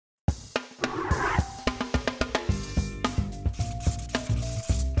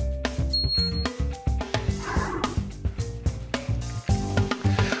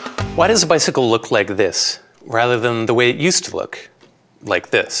Why does a bicycle look like this, rather than the way it used to look, like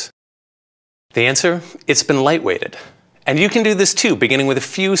this? The answer? It's been lightweighted. And you can do this too, beginning with a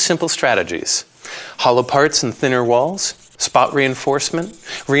few simple strategies. Hollow parts and thinner walls, spot reinforcement,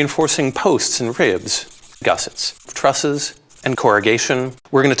 reinforcing posts and ribs, gussets, trusses, and corrugation.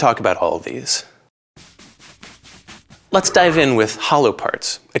 We're going to talk about all of these. Let's dive in with hollow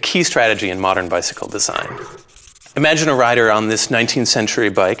parts, a key strategy in modern bicycle design. Imagine a rider on this 19th century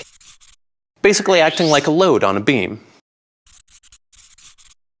bike basically acting like a load on a beam.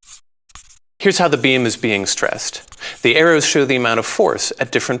 Here's how the beam is being stressed. The arrows show the amount of force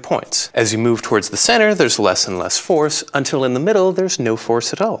at different points. As you move towards the center, there's less and less force, until in the middle, there's no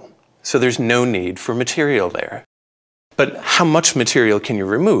force at all. So there's no need for material there. But how much material can you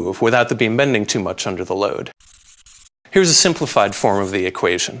remove without the beam bending too much under the load? Here's a simplified form of the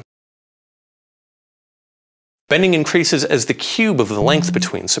equation. Bending increases as the cube of the length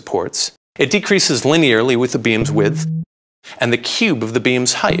between supports. It decreases linearly with the beam's width and the cube of the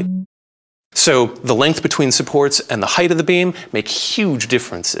beam's height. So the length between supports and the height of the beam make huge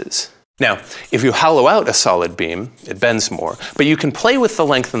differences. Now, if you hollow out a solid beam, it bends more, but you can play with the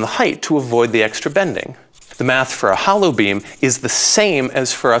length and the height to avoid the extra bending. The math for a hollow beam is the same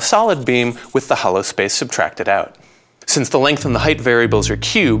as for a solid beam with the hollow space subtracted out. Since the length and the height variables are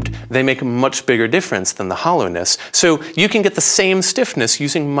cubed, they make a much bigger difference than the hollowness, so you can get the same stiffness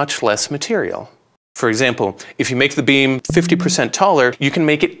using much less material. For example, if you make the beam 50% taller, you can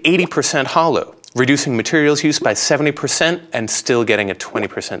make it 80% hollow, reducing materials use by 70% and still getting a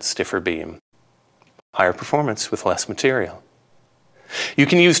 20% stiffer beam. Higher performance with less material. You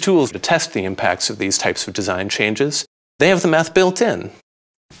can use tools to test the impacts of these types of design changes. They have the math built in.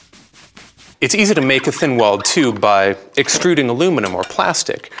 It's easy to make a thin-walled tube by extruding aluminum or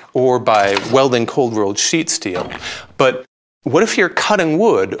plastic, or by welding cold-rolled sheet steel. But what if you're cutting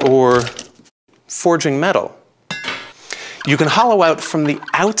wood or forging metal? You can hollow out from the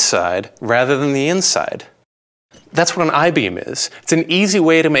outside rather than the inside. That's what an I-beam is. It's an easy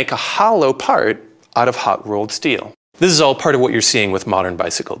way to make a hollow part out of hot-rolled steel. This is all part of what you're seeing with modern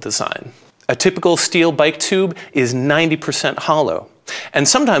bicycle design. A typical steel bike tube is 90% hollow. And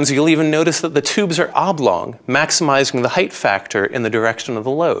sometimes you'll even notice that the tubes are oblong, maximizing the height factor in the direction of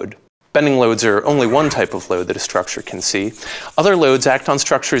the load. Bending loads are only one type of load that a structure can see. Other loads act on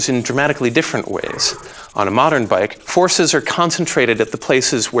structures in dramatically different ways. On a modern bike, forces are concentrated at the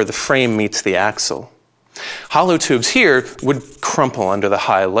places where the frame meets the axle. Hollow tubes here would crumple under the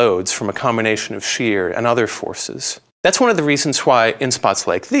high loads from a combination of shear and other forces. That's one of the reasons why, in spots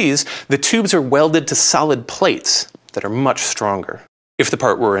like these, the tubes are welded to solid plates that are much stronger. If the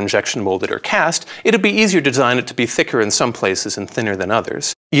part were injection molded or cast, it'd be easier to design it to be thicker in some places and thinner than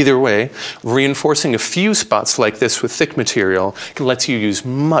others. Either way, reinforcing a few spots like this with thick material lets you use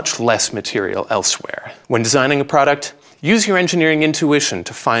much less material elsewhere. When designing a product, use your engineering intuition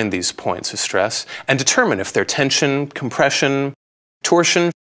to find these points of stress and determine if they're tension, compression,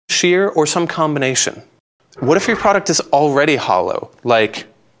 torsion, shear, or some combination. What if your product is already hollow, like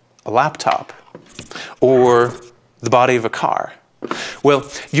a laptop or the body of a car? Well,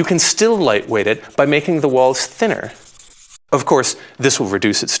 you can still lightweight it by making the walls thinner. Of course, this will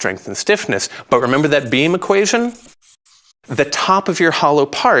reduce its strength and stiffness, but remember that beam equation? The top of your hollow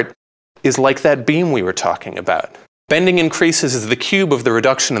part is like that beam we were talking about. Bending increases as the cube of the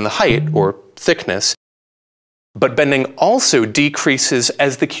reduction in the height, or thickness, but bending also decreases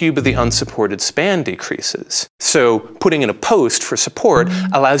as the cube of the unsupported span decreases. So putting in a post for support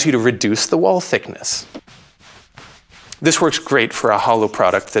allows you to reduce the wall thickness. This works great for a hollow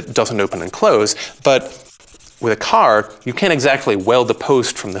product that doesn't open and close, but with a car, you can't exactly weld a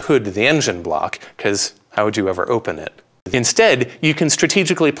post from the hood to the engine block, because how would you ever open it? Instead, you can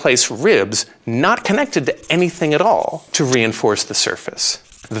strategically place ribs not connected to anything at all to reinforce the surface.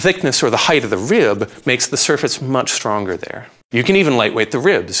 The thickness or the height of the rib makes the surface much stronger there. You can even lightweight the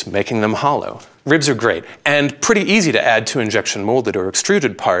ribs, making them hollow. Ribs are great, and pretty easy to add to injection molded or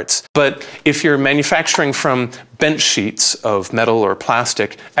extruded parts, but if you're manufacturing from bent sheets of metal or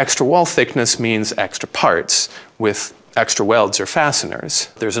plastic, extra wall thickness means extra parts with extra welds or fasteners.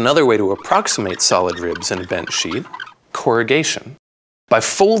 There's another way to approximate solid ribs in a bent sheet: corrugation. By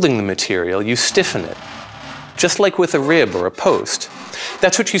folding the material, you stiffen it, just like with a rib or a post.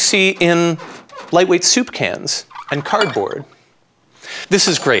 That's what you see in lightweight soup cans and cardboard. This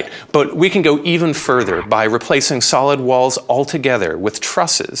is great, but we can go even further by replacing solid walls altogether with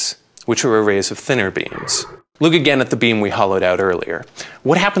trusses, which are arrays of thinner beams. Look again at the beam we hollowed out earlier.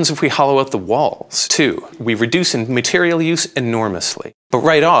 What happens if we hollow out the walls, too? We reduce material use enormously. But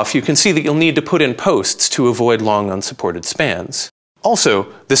right off, you can see that you'll need to put in posts to avoid long unsupported spans.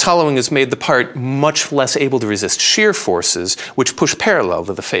 Also, this hollowing has made the part much less able to resist shear forces, which push parallel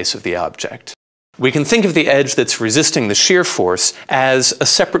to the face of the object. We can think of the edge that's resisting the shear force as a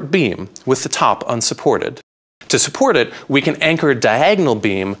separate beam with the top unsupported. To support it, we can anchor a diagonal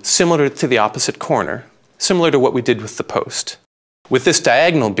beam similar to the opposite corner, similar to what we did with the post. With this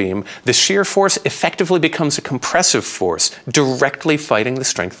diagonal beam, the shear force effectively becomes a compressive force, directly fighting the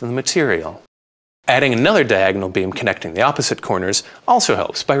strength of the material. Adding another diagonal beam connecting the opposite corners also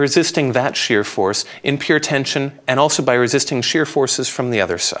helps by resisting that shear force in pure tension and also by resisting shear forces from the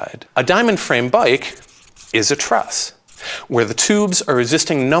other side. A diamond frame bike is a truss, where the tubes are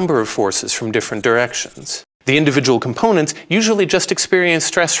resisting a number of forces from different directions. The individual components usually just experience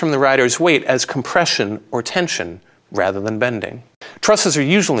stress from the rider's weight as compression or tension rather than bending. Trusses are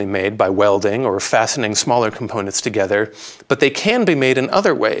usually made by welding or fastening smaller components together, but they can be made in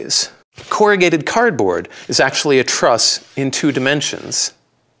other ways. Corrugated cardboard is actually a truss in 2 dimensions.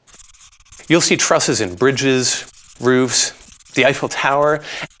 You'll see trusses in bridges, roofs, the Eiffel Tower,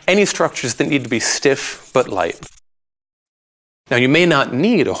 any structures that need to be stiff but light. Now, you may not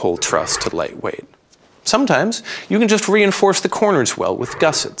need a whole truss to lightweight. Sometimes you can just reinforce the corners well with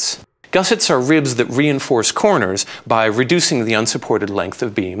gussets. Gussets are ribs that reinforce corners by reducing the unsupported length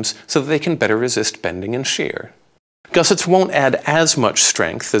of beams so that they can better resist bending and shear. Gussets won't add as much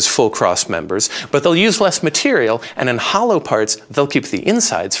strength as full cross members, but they'll use less material, and in hollow parts, they'll keep the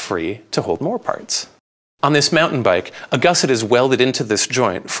insides free to hold more parts. On this mountain bike, a gusset is welded into this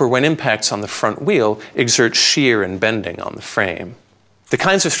joint for when impacts on the front wheel exert shear and bending on the frame. The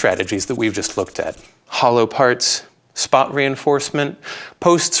kinds of strategies that we've just looked at, hollow parts, spot reinforcement,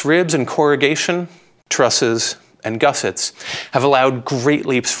 posts, ribs, and corrugation, trusses, and gussets, have allowed great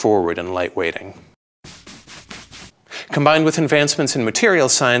leaps forward in lightweighting. Combined with advancements in material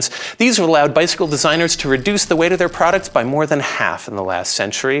science, these have allowed bicycle designers to reduce the weight of their products by more than half in the last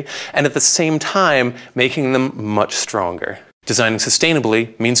century, and at the same time, making them much stronger. Designing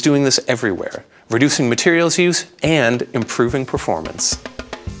sustainably means doing this everywhere, reducing materials use and improving performance.